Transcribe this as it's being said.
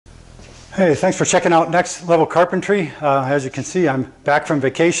Hey, thanks for checking out Next Level Carpentry. As you can see, I'm back from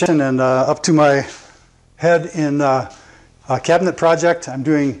vacation and up to my head in a cabinet project. I'm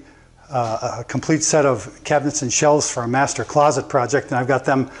doing a complete set of cabinets and shelves for a master closet project, and I've got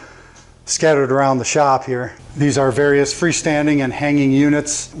them scattered around the shop here. These are various freestanding and hanging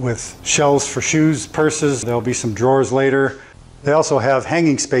units with shelves for shoes, purses. There'll be some drawers later. They also have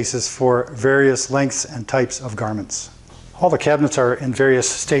hanging spaces for various lengths and types of garments. All the cabinets are in various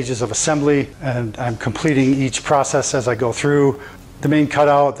stages of assembly, and I'm completing each process as I go through. The main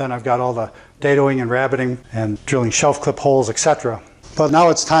cutout, then I've got all the dadoing and rabbiting and drilling shelf clip holes, etc. But now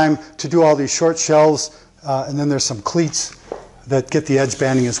it's time to do all these short shelves, and then there's some cleats that get the edge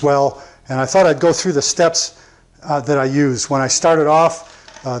banding as well. And I thought I'd go through the steps that I use. When I started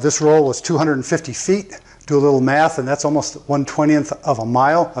off, this roll was 250 feet. Do a little math, and that's almost 1/20th of a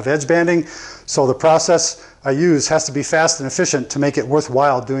mile of edge banding. So the process I use has to be fast and efficient to make it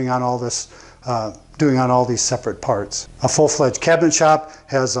worthwhile doing on all these separate parts. A full-fledged cabinet shop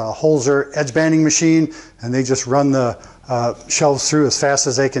has a Holzer edge banding machine, and they just run the shelves through as fast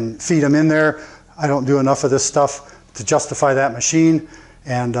as they can feed them in there. I don't do enough of this stuff to justify that machine,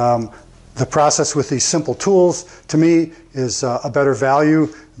 and the process with these simple tools to me is a better value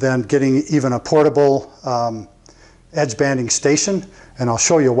than getting even a portable edge banding station, and I'll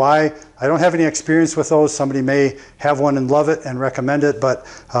show you why. I don't have any experience with those. Somebody may have one and love it and recommend it, but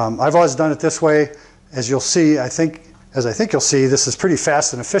I've always done it this way. As you'll see, I think you'll see, this is pretty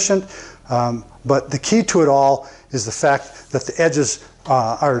fast and efficient, but the key to it all is the fact that the edges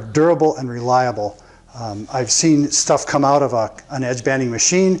are durable and reliable. I've seen stuff come out of an edge banding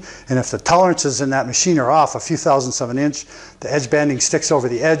machine, and if the tolerances in that machine are off a few thousandths of an inch, the edge banding sticks over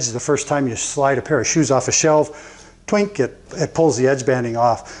the edge. The first time you slide a pair of shoes off a shelf, twink, it pulls the edge banding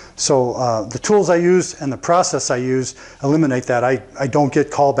off. So the tools I use and the process I use eliminate that. I don't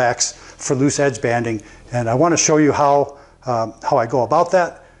get callbacks for loose edge banding, and I want to show you how I go about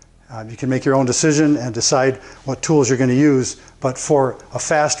that. You can make your own decision and decide what tools you're going to use, but for a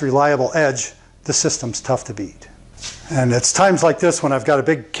fast, reliable edge, the system's tough to beat. And it's times like this when I've got a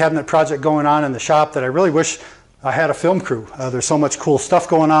big cabinet project going on in the shop that I really wish I had a film crew. There's so much cool stuff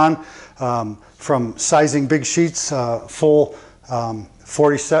going on, from sizing big sheets, full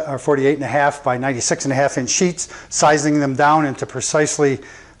 48.5 by 96.5 inch sheets, sizing them down into precisely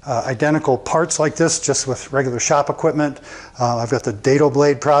identical parts like this, just with regular shop equipment. I've got the dado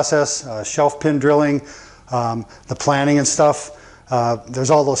blade process, shelf pin drilling, the planning and stuff. There's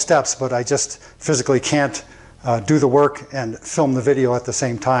all those steps, but I just physically can't do the work and film the video at the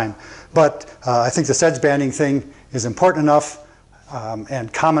same time. But I think this edge banding thing is important enough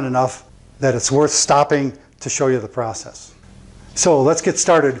and common enough that it's worth stopping to show you the process. So let's get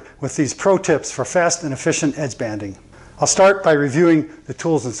started with these pro tips for fast and efficient edge banding. I'll start by reviewing the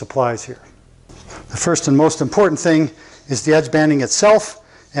tools and supplies here. The first and most important thing is the edge banding itself,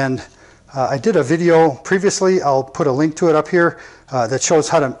 and I did a video previously, I'll put a link to it up here, that shows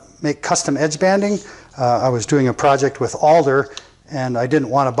how to make custom edge banding. I was doing a project with alder, and I didn't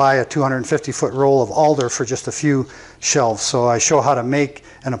want to buy a 250-foot roll of alder for just a few shelves, so I show how to make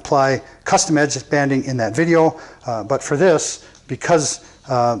and apply custom edge banding in that video. But for this, because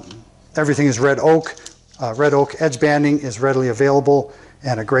everything is red oak edge banding is readily available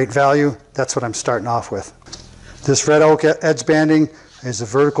and a great value. That's what I'm starting off with. This red oak edge banding is a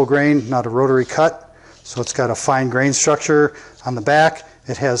vertical grain, not a rotary cut, so it's got a fine grain structure on the back.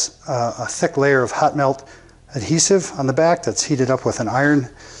 It has a thick layer of hot melt adhesive on the back that's heated up with an iron,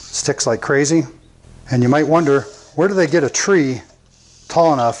 sticks like crazy. And you might wonder, where do they get a tree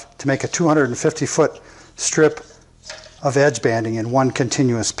tall enough to make a 250-foot strip of edge banding in one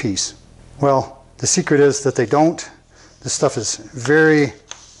continuous piece? Well, the secret is that they don't. This stuff is very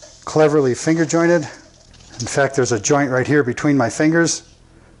cleverly finger jointed. In fact, there's a joint right here between my fingers.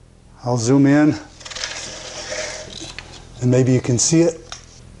 I'll zoom in, and maybe you can see it.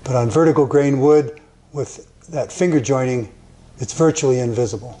 But on vertical grain wood with that finger joining, it's virtually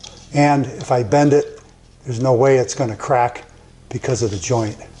invisible. And if I bend it, there's no way it's going to crack because of the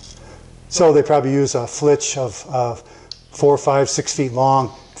joint. So they probably use a flitch of 4, 5, 6 feet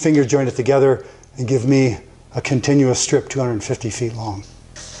long, finger joint it together, and give me a continuous strip 250 feet long.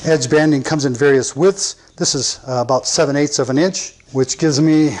 Edge banding comes in various widths. This is about 7/8 of an inch, which gives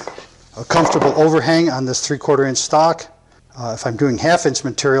me a comfortable overhang on this 3/4 inch stock. If I'm doing 1/2 inch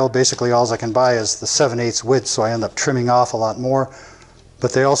material, basically all I can buy is the 7/8 width, so I end up trimming off a lot more.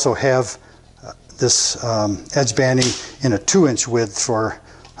 But they also have this edge banding in a 2-inch width for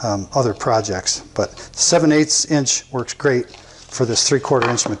other projects. But 7/8 inch works great for this 3/4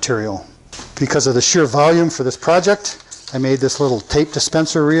 inch material. Because of the sheer volume for this project, I made this little tape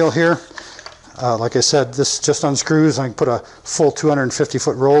dispenser reel here. Like I said, this just unscrews. I can put a full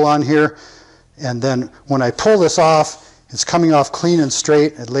 250-foot roll on here. And then when I pull this off, it's coming off clean and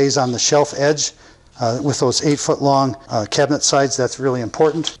straight. It lays on the shelf edge with those 8-foot long cabinet sides. That's really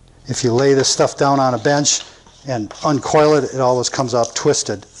important. If you lay this stuff down on a bench and uncoil it, it always comes up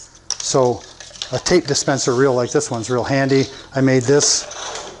twisted. So a tape dispenser reel like this one's real handy. I made this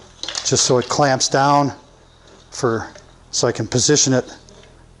just so it clamps down so I can position it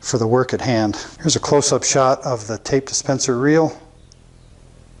for the work at hand. Here's a close-up shot of the tape dispenser reel,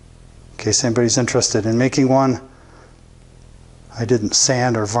 in case anybody's interested in making one. I didn't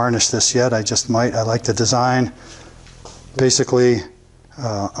sand or varnish this yet. I just might. I like the design. Basically,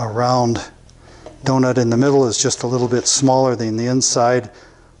 a round donut in the middle is just a little bit smaller than the inside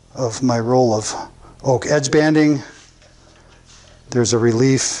of my roll of oak edge banding. There's a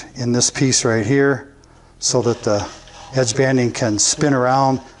relief in this piece right here so that the edge banding can spin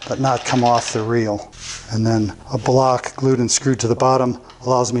around but not come off the reel. And then a block glued and screwed to the bottom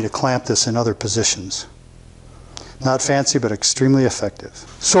allows me to clamp this in other positions. Not fancy, but extremely effective.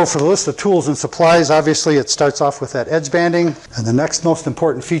 So for the list of tools and supplies, obviously it starts off with that edge banding. And the next most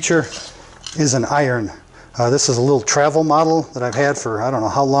important feature is an iron. This is a little travel model that I've had for I don't know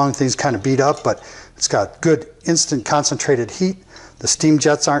how long. Things kind of beat up, but it's got good instant concentrated heat. The steam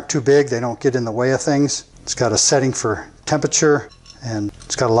jets aren't too big. They don't get in the way of things. It's got a setting for temperature, and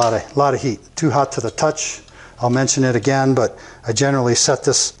it's got a lot of heat. Too hot to the touch. I'll mention it again, but I generally set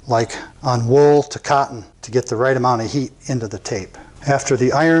this like on wool to cotton to get the right amount of heat into the tape. After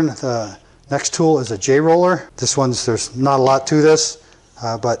the iron, the next tool is a J Roller. This one's, there's not a lot to this,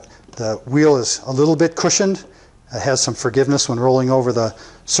 but the wheel is a little bit cushioned. It has some forgiveness when rolling over the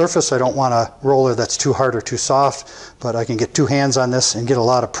surface. I don't want a roller that's too hard or too soft, but I can get 2 hands on this and get a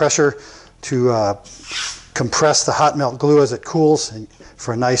lot of pressure to compress the hot melt glue as it cools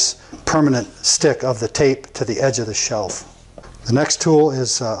for a nice permanent stick of the tape to the edge of the shelf. The next tool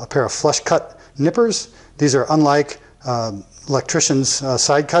is a pair of flush cut nippers. These are unlike electrician's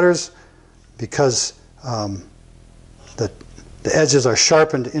side cutters because the edges are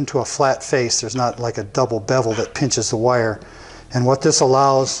sharpened into a flat face. There's not like a double bevel that pinches the wire. And what this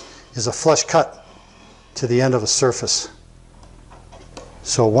allows is a flush cut to the end of a surface.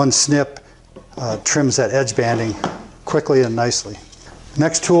 So one snip trims that edge banding quickly and nicely.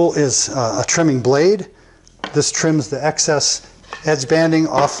 Next tool is a trimming blade. This trims the excess edge banding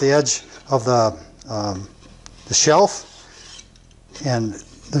off the edge of the shelf. And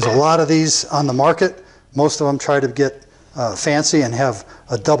there's a lot of these on the market. Most of them try to get fancy and have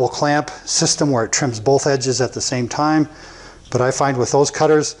a double clamp system where it trims both edges at the same time. But I find with those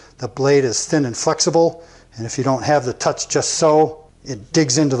cutters, the blade is thin and flexible, and if you don't have the touch just so, it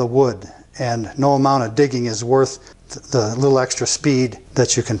digs into the wood, and no amount of digging is worth the little extra speed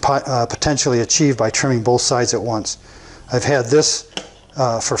that you can potentially achieve by trimming both sides at once. I've had this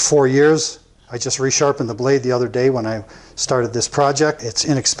for 4 years. I just resharpened the blade the other day when I started this project. It's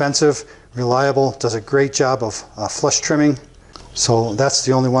inexpensive, reliable, does a great job of flush trimming. So that's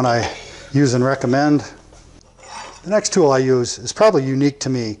the only one I use and recommend. The next tool I use is probably unique to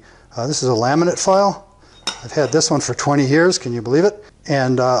me. This is a laminate file. I've had this one for 20 years, can you believe it?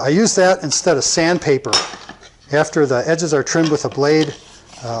 And I use that instead of sandpaper. After the edges are trimmed with a blade,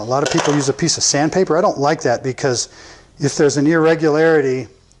 a lot of people use a piece of sandpaper. I don't like that because if there's an irregularity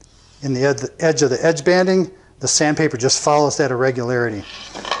in the edge of the edge banding, the sandpaper just follows that irregularity.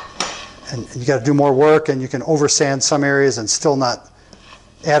 And you got to do more work, and you can over sand some areas and still not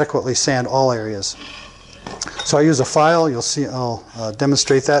adequately sand all areas. So I use a file. You'll see, I'll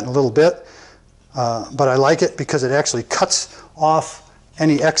demonstrate that in a little bit. But I like it because it actually cuts off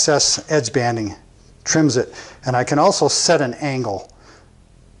any excess edge banding, trims it. And I can also set an angle,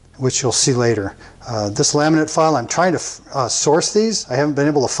 which you'll see later. This laminate file, I'm trying to source these. I haven't been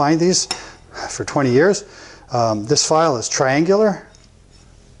able to find these for 20 years. This file is triangular.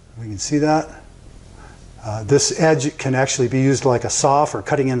 We can see that. This edge can actually be used like a saw for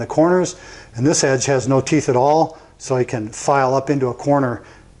cutting in the corners, and this edge has no teeth at all, so I can file up into a corner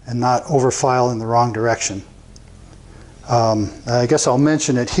and not over-file in the wrong direction. I guess I'll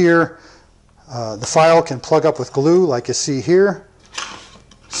mention it here. The file can plug up with glue like you see here.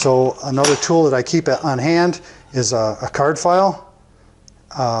 So another tool that I keep on hand is a card file,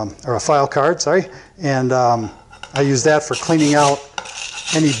 or a file card, sorry, and I use that for cleaning out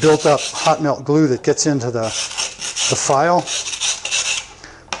any built-up hot melt glue that gets into the file.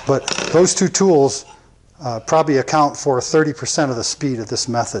 But those two tools probably account for 30% of the speed of this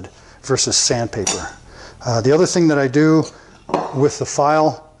method versus sandpaper. The other thing that I do with the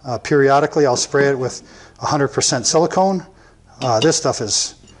file, periodically I'll spray it with 100% silicone. This stuff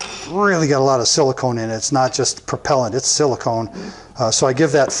is really got a lot of silicone in it. It's not just propellant, it's silicone. So I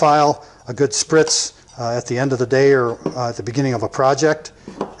give that file a good spritz at the end of the day or at the beginning of a project,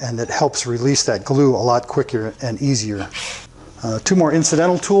 and it helps release that glue a lot quicker and easier. Two more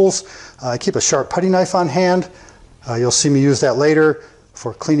incidental tools. I keep a sharp putty knife on hand. You'll see me use that later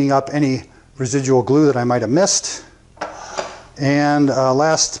for cleaning up any residual glue that I might have missed. And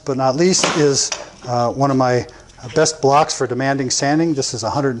last but not least is one of my best blocks for demanding sanding. This is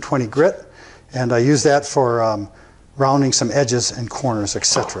 120 grit, and I use that for rounding some edges and corners,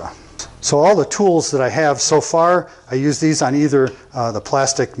 etc. So all the tools that I have so far, I use these on either the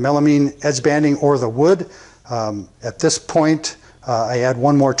plastic melamine edge banding or the wood. At this point, I add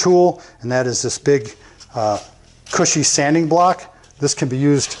one more tool, and that is this big cushy sanding block. This can be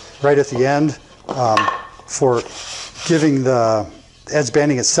used right at the end for giving the edge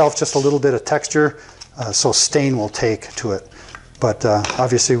banding itself just a little bit of texture, so stain will take to it. But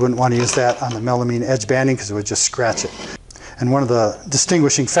obviously you wouldn't want to use that on the melamine edge banding because it would just scratch it. And one of the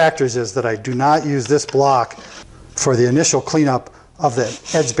distinguishing factors is that I do not use this block for the initial cleanup of the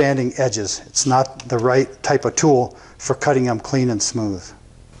edge banding edges. It's not the right type of tool for cutting them clean and smooth.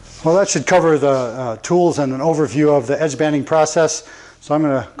 Well, that should cover the tools and an overview of the edge banding process. So I'm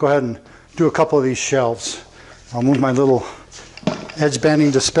going to go ahead and do a couple of these shelves. I'll move my little edge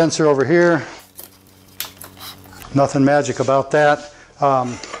banding dispenser over here. Nothing magic about that.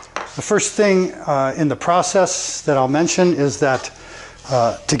 The first thing in the process that I'll mention is that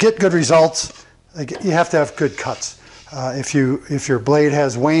to get good results, you have to have good cuts. If your blade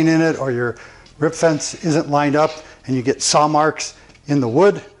has wane in it or your rip fence isn't lined up and you get saw marks in the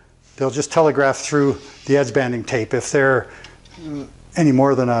wood, they'll just telegraph through the edge banding tape. If they're any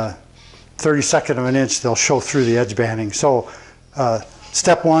more than a 32nd of an inch, they'll show through the edge banding. So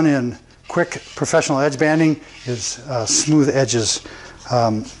step one in quick professional edge banding is smooth edges.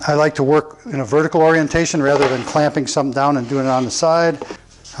 I like to work in a vertical orientation rather than clamping something down and doing it on the side.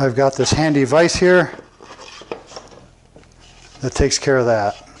 I've got this handy vise here that takes care of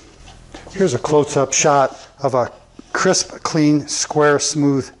that. Here's a close-up shot of a crisp, clean, square,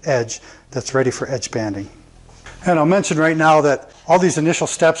 smooth edge that's ready for edge banding. And I'll mention right now that all these initial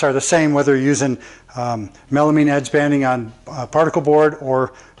steps are the same whether you're using melamine edge banding on particle board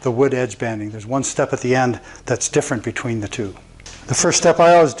or the wood edge banding. There's one step at the end that's different between the two. The first step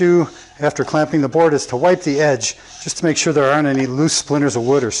I always do after clamping the board is to wipe the edge just to make sure there aren't any loose splinters of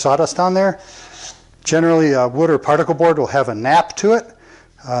wood or sawdust on there. Generally, wood or particle board will have a nap to it.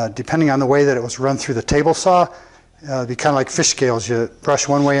 Depending on the way that it was run through the table saw, it'd be kind of like fish scales. You brush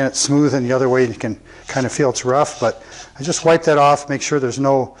one way and it's smooth, and the other way you can kind of feel it's rough. But I just wipe that off, make sure there's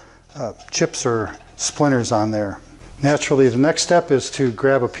no chips or splinters on there. Naturally, the next step is to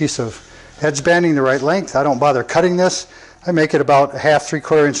grab a piece of edge banding the right length. I don't bother cutting this. I make it about a half,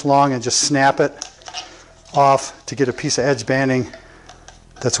 3/4 inch long and just snap it off to get a piece of edge banding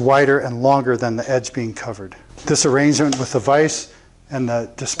that's wider and longer than the edge being covered. This arrangement with the vise and the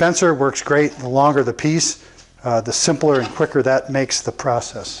dispenser works great. The longer the piece, the simpler and quicker that makes the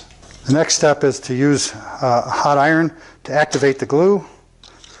process. The next step is to use a hot iron to activate the glue,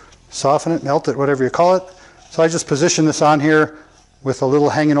 soften it, melt it, whatever you call it. So I just position this on here with a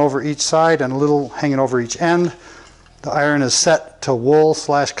little hanging over each side and a little hanging over each end. The iron is set to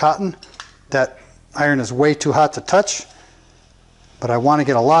wool/cotton. That iron is way too hot to touch, but I want to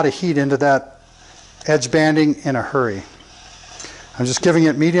get a lot of heat into that edge banding in a hurry. I'm just giving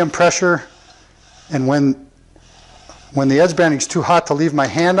it medium pressure, and when the edge banding is too hot to leave my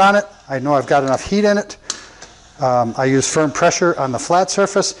hand on it, I know I've got enough heat in it. I use firm pressure on the flat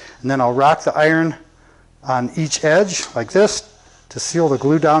surface, and then I'll rock the iron on each edge like this to seal the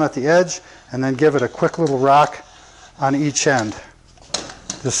glue down at the edge, and then give it a quick little rock on each end.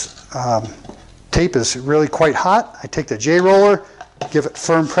 This tape is really quite hot. I take the J Roller, give it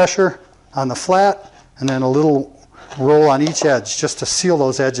firm pressure on the flat, and then a little roll on each edge just to seal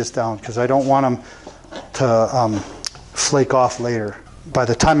those edges down, because I don't want them to flake off later. By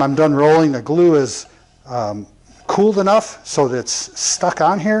the time I'm done rolling, the glue is cooled enough so that it's stuck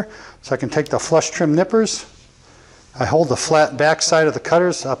on here, so I can take the flush trim nippers. I hold the flat back side of the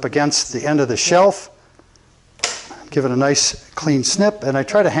cutters up against the end of the shelf, give it a nice clean snip, and I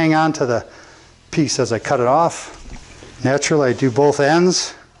try to hang on to the piece as I cut it off. Naturally, I do both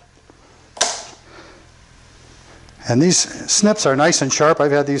ends. And these snips are nice and sharp.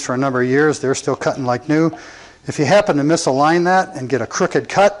 I've had these for a number of years. They're still cutting like new. If you happen to misalign that and get a crooked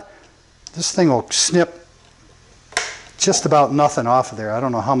cut, this thing will snip just about nothing off of there. I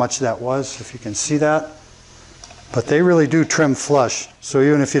don't know how much that was, if you can see that. But they really do trim flush. So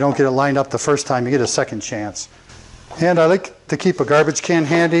even if you don't get it lined up the first time, you get a second chance. And I like to keep a garbage can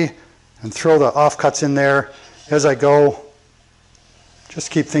handy and throw the offcuts in there as I go.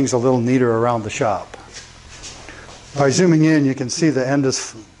 Just keep things a little neater around the shop. By zooming in, you can see the end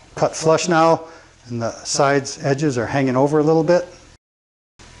is cut flush now, and the sides edges are hanging over a little bit.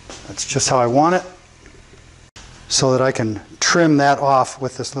 That's just how I want it, so that I can trim that off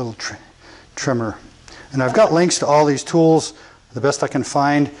with this little trimmer. And I've got links to all these tools, the best I can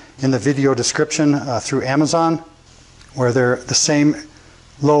find, in the video description through Amazon, where they're the same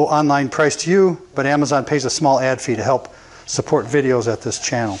low online price to you, but Amazon pays a small ad fee to help support videos at this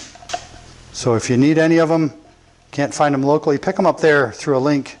channel. So if you need any of them, can't find them locally, pick them up there through a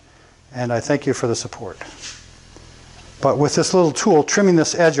link, and I thank you for the support. But with this little tool, trimming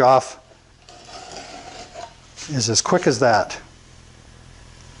this edge off is as quick as that.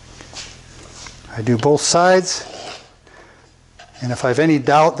 I do both sides, and if I have any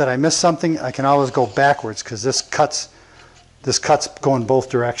doubt that I missed something, I can always go backwards, because this cut's going both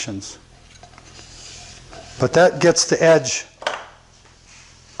directions. But that gets the edge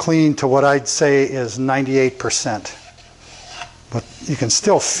clean to what I'd say is 98%. But you can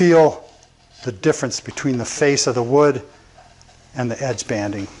still feel the difference between the face of the wood and the edge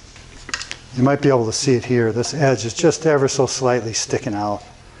banding. You might be able to see it here. This edge is just ever so slightly sticking out.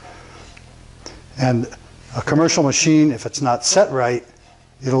 And a commercial machine, if it's not set right,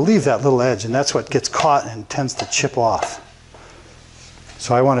 it'll leave that little edge, and that's what gets caught and tends to chip off.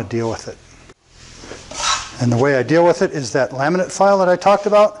 So I want to deal with it. And the way I deal with it is that laminate file that I talked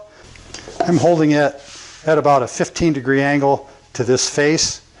about. I'm holding it at about a 15-degree angle to this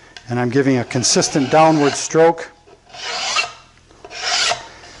face, and I'm giving a consistent downward stroke.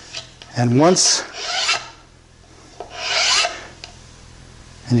 And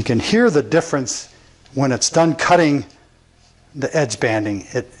you can hear the difference when it's done cutting the edge banding.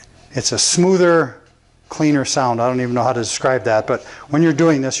 It's a smoother, cleaner sound. I don't even know how to describe that, but when you're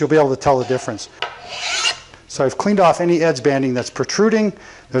doing this, you'll be able to tell the difference. So I've cleaned off any edge banding that's protruding.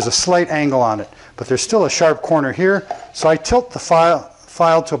 There's a slight angle on it, but there's still a sharp corner here. So I tilt the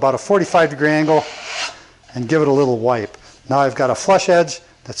file to about a 45-degree angle and give it a little wipe. Now I've got a flush edge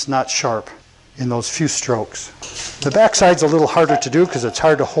that's not sharp in those few strokes. The back side's a little harder to do because it's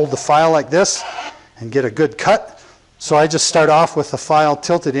hard to hold the file like this and get a good cut. So I just start off with the file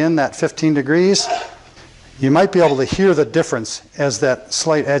tilted in that 15 degrees. You might be able to hear the difference as that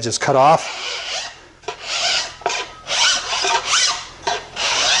slight edge is cut off.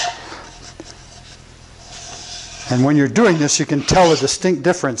 And when you're doing this, you can tell a distinct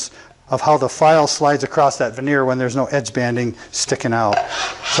difference of how the file slides across that veneer when there's no edge banding sticking out.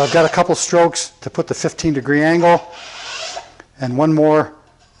 So I've got a couple strokes to put the 15-degree angle, and one more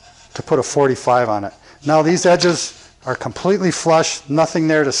to put a 45 on it. Now these edges are completely flush, nothing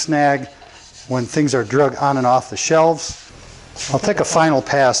there to snag when things are drug on and off the shelves. I'll take a final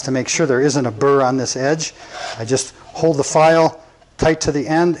pass to make sure there isn't a burr on this edge. I just hold the file tight to the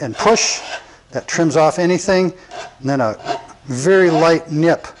end and push. That trims off anything, and then a very light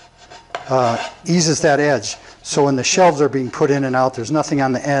nip eases that edge. So when the shelves are being put in and out, there's nothing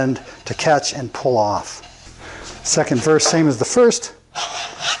on the end to catch and pull off. Second verse, same as the first.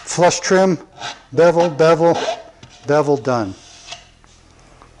 Flush trim, bevel, bevel, bevel, done.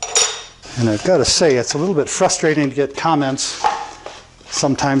 And I've got to say, it's a little bit frustrating to get comments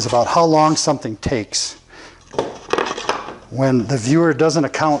sometimes about how long something takes when the viewer doesn't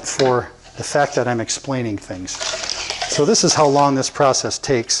account for the fact that I'm explaining things. So this is how long this process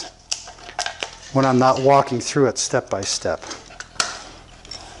takes when I'm not walking through it step by step.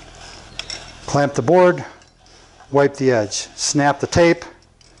 Clamp the board, wipe the edge, snap the tape,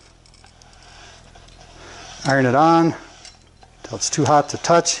 iron it on until it's too hot to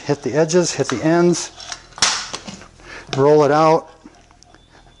touch, hit the edges, hit the ends, roll it out.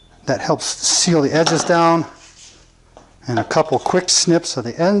 That helps seal the edges down, and a couple quick snips of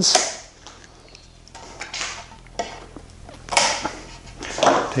the ends.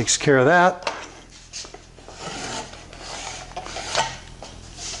 Takes care of that.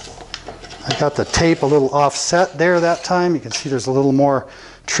 I got the tape a little offset there that time. You can see there's a little more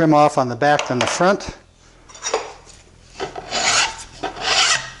trim off on the back than the front.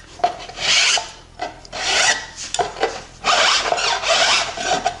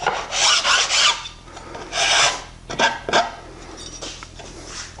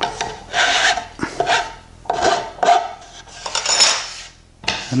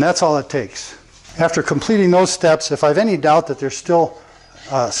 And that's all it takes. After completing those steps, if I have any doubt that there's still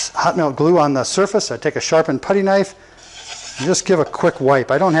hot melt glue on the surface, I take a sharpened putty knife and just give a quick wipe.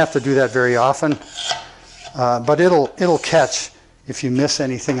 I don't have to do that very often, but it'll catch if you miss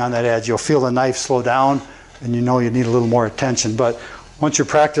anything on that edge. You'll feel the knife slow down and you know you need a little more attention. But once you're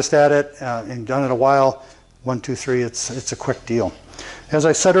practiced at it and done it a while, 1, 2, 3, it's a quick deal. As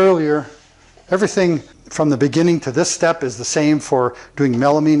I said earlier, everything from the beginning to this step is the same for doing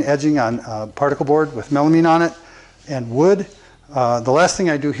melamine edging on particle board with melamine on it and wood. The last thing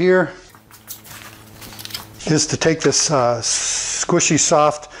I do here is to take this squishy,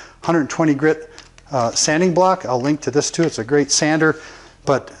 soft 120 grit sanding block. I'll link to this too. It's a great sander,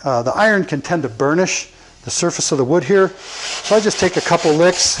 but the iron can tend to burnish the surface of the wood here. So I just take a couple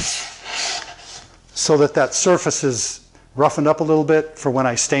licks so that surface is roughened up a little bit for when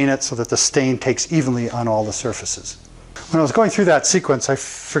I stain it, so that the stain takes evenly on all the surfaces. When I was going through that sequence, I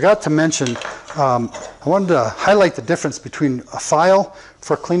forgot to mention, I wanted to highlight the difference between a file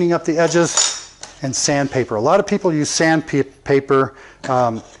for cleaning up the edges and sandpaper. A lot of people use sandpaper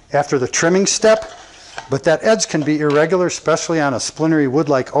after the trimming step, but that edge can be irregular, especially on a splintery wood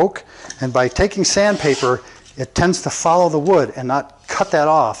like oak, and by taking sandpaper, it tends to follow the wood and not cut that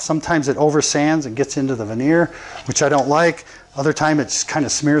off. Sometimes it over sands and gets into the veneer, which I don't like. Other time it just kind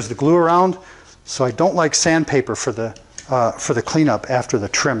of smears the glue around. So I don't like sandpaper for the cleanup after the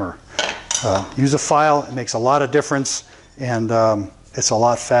trimmer. Use a file, it makes a lot of difference, and it's a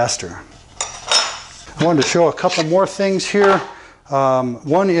lot faster. I wanted to show a couple more things here.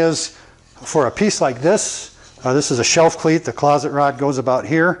 One is for a piece like this. This is a shelf cleat. The closet rod goes about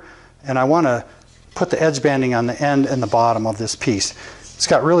here, and I want to put the edge banding on the end and the bottom of this piece. It's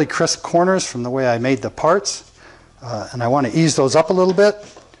got really crisp corners from the way I made the parts, and I want to ease those up a little bit.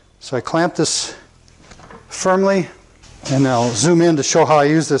 So I clamp this firmly, and I'll zoom in to show how I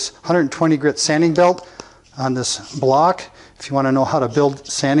use this 120 grit sanding belt on this block. If you want to know how to build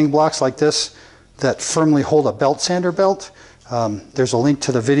sanding blocks like this that firmly hold a belt sander belt, there's a link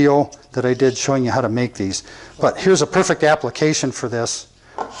to the video that I did showing you how to make these. But here's a perfect application for this.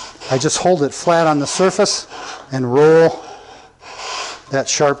 I just hold it flat on the surface and roll that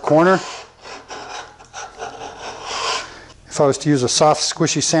sharp corner. If I was to use a soft,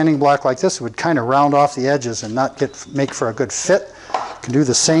 squishy sanding block like this, it would kind of round off the edges and not make for a good fit. You can do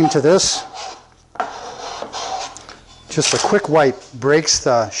the same to this. Just a quick wipe breaks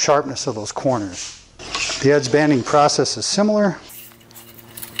the sharpness of those corners. The edge banding process is similar.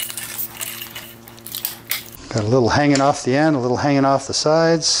 Got a little hanging off the end, a little hanging off the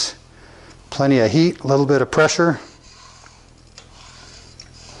sides. Plenty of heat, a little bit of pressure.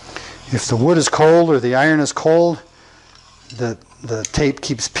 If the wood is cold or the iron is cold, the tape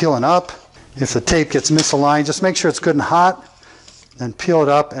keeps peeling up. If the tape gets misaligned, just make sure it's good and hot, then peel it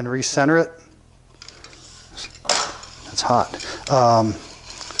up and recenter it. It's hot.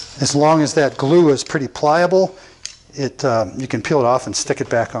 As long as that glue is pretty pliable, you can peel it off and stick it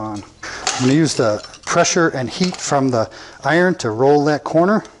back on. I'm going to use the pressure and heat from the iron to roll that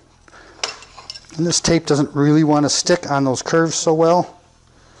corner. And this tape doesn't really want to stick on those curves so well.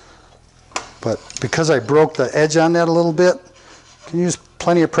 But because I broke the edge on that a little bit, you can use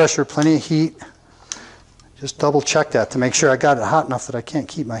plenty of pressure, plenty of heat. Just double check that to make sure I got it hot enough that I can't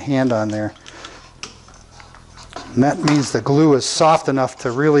keep my hand on there. And that means the glue is soft enough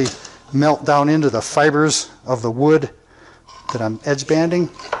to really melt down into the fibers of the wood that I'm edge banding.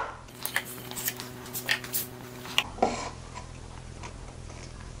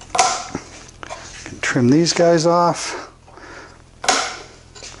 Can trim these guys off.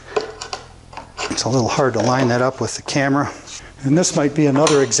 It's a little hard to line that up with the camera. And this might be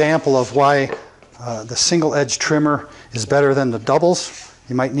another example of why the single edge trimmer is better than the doubles.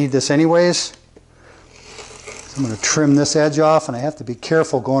 You might need this anyways. So I'm going to trim this edge off, and I have to be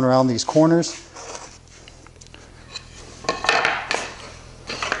careful going around these corners.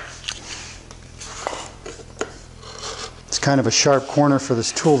 It's kind of a sharp corner for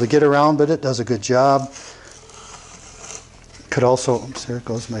this tool to get around, but it does a good job. Could also, oops, there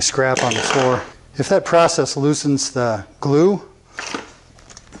goes my scrap on the floor. If that process loosens the glue,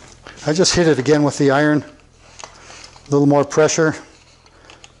 I just hit it again with the iron. A little more pressure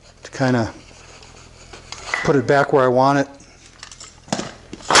to kind of put it back where I want it.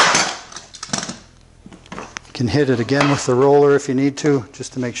 You can hit it again with the roller if you need to,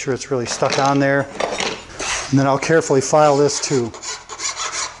 just to make sure it's really stuck on there. And then I'll carefully file this too.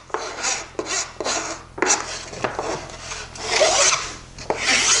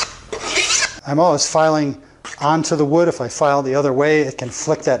 I'm always filing onto the wood. If I file the other way, it can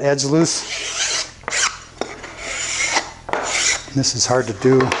flick that edge loose. This is hard to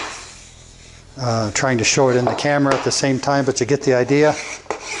do, trying to show it in the camera at the same time, but you get the idea.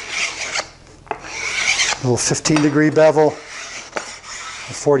 A little 15-degree bevel,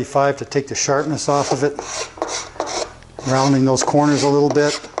 a 45 to take the sharpness off of it. Rounding those corners a little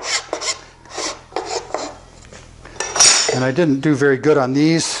bit. And I didn't do very good on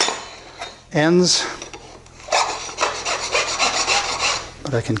these ends,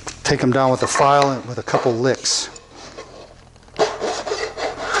 but I can take them down with a file and with a couple licks.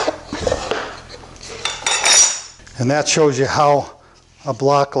 And that shows you how a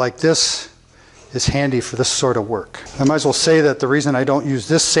block like this is handy for this sort of work. I might as well say that the reason I don't use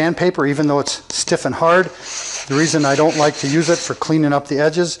this sandpaper, even though it's stiff and hard, the reason I don't like to use it for cleaning up the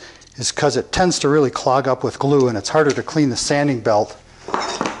edges is because it tends to really clog up with glue, and it's harder to clean the sanding belt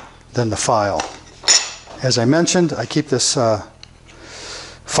than the file. As I mentioned, I keep this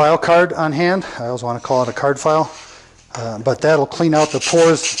file card on hand. I always want to call it a card file, but that'll clean out the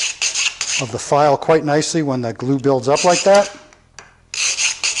pores of the file quite nicely when the glue builds up like that.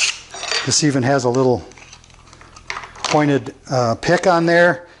 This even has a little pointed pick on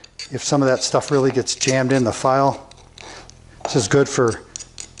there if some of that stuff really gets jammed in the file. This is good for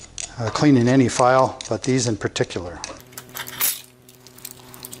cleaning any file, but these in particular.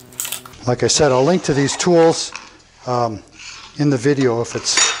 Like I said, I'll link to these tools in the video if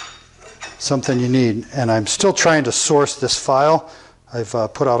it's something you need. And I'm still trying to source this file. I've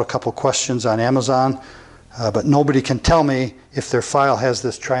put out a couple questions on Amazon, but nobody can tell me if their file has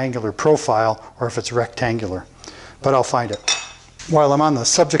this triangular profile or if it's rectangular. But I'll find it. While I'm on the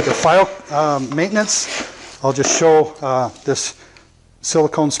subject of file maintenance, I'll just show this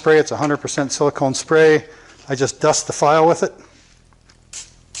silicone spray. It's 100% silicone spray. I just dust the file with it,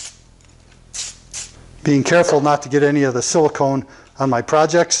 being careful not to get any of the silicone on my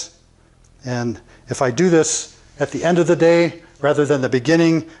projects. And if I do this at the end of the day rather than the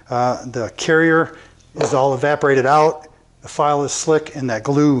beginning, the carrier is all evaporated out, the file is slick, and that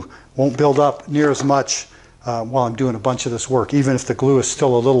glue won't build up near as much while I'm doing a bunch of this work, even if the glue is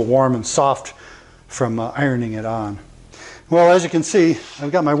still a little warm and soft from ironing it on. Well, as you can see,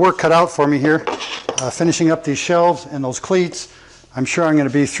 I've got my work cut out for me here, finishing up these shelves and those cleats. I'm sure I'm going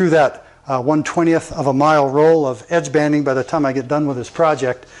to be through that 1/20th of a mile roll of edge banding by the time I get done with this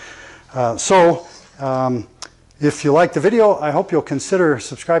project. If you like the video, I hope you'll consider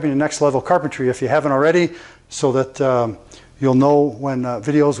subscribing to Next Level Carpentry if you haven't already, so that you'll know when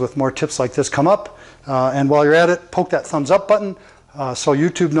videos with more tips like this come up. And while you're at it, poke that thumbs up button so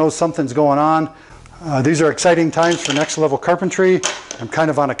YouTube knows something's going on. These are exciting times for Next Level Carpentry. I'm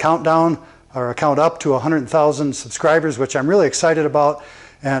kind of on a countdown, or a count up to 100,000 subscribers, which I'm really excited about.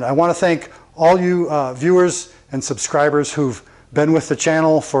 And I want to thank all you viewers and subscribers who've been with the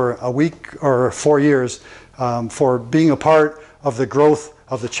channel for a week or 4 years, for being a part of the growth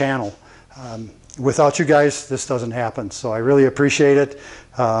of the channel. Without you guys, this doesn't happen, so I really appreciate it.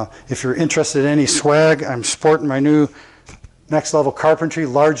 If you're interested in any swag, I'm sporting my new Next Level Carpentry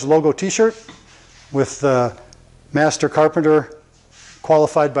large logo t-shirt with the Master Carpenter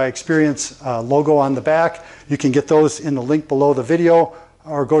Qualified by Experience logo on the back. You can get those in the link below the video,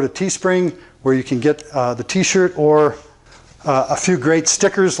 or go to Teespring where you can get the t-shirt or a few great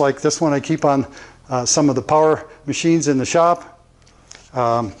stickers like this one I keep on some of the power machines in the shop.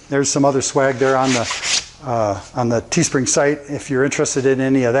 There's some other swag there on the Teespring site if you're interested in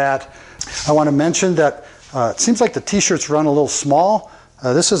any of that. I want to mention that it seems like the t-shirts run a little small.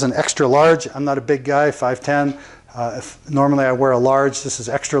 This is an extra large. I'm not a big guy, 5'10". If normally I wear a large, this is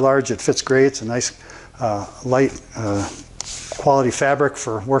extra large. It fits great. It's a nice light quality fabric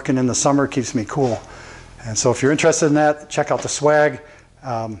for working in the summer. Keeps me cool. And so if you're interested in that, check out the swag.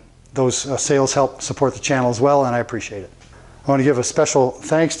 Those sales help support the channel as well, and I appreciate it. I want to give a special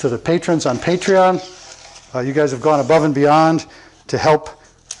thanks to the patrons on Patreon. You guys have gone above and beyond to help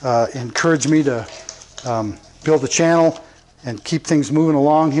encourage me to build the channel and keep things moving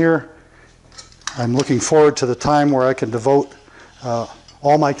along here. I'm looking forward to the time where I can devote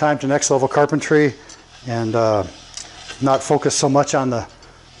all my time to Next Level Carpentry and not focus so much on the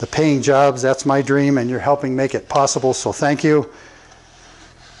paying jobs. That's my dream, and you're helping make it possible, so thank you.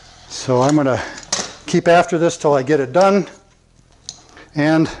 So I'm going to keep after this till I get it done,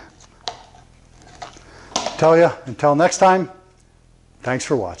 and tell you, until next time, thanks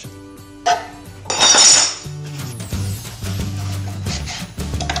for watching.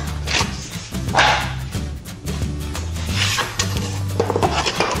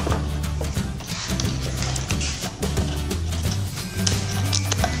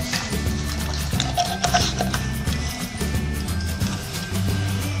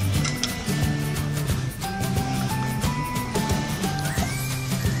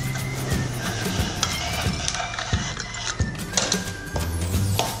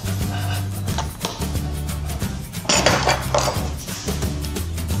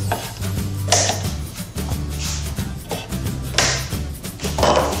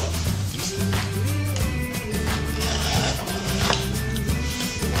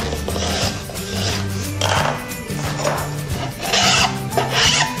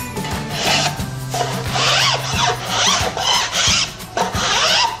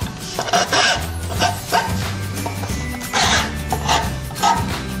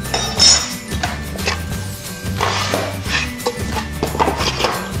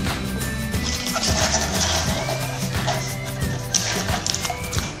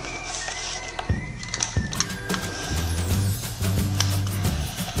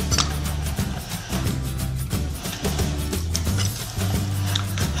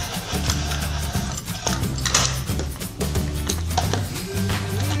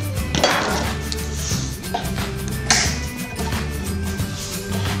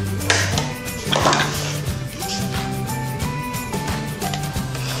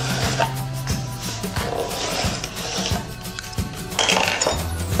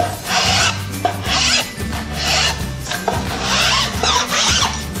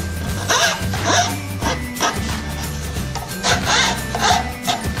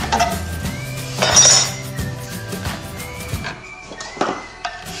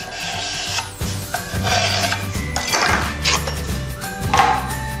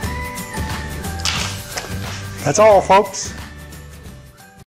 That's all, folks.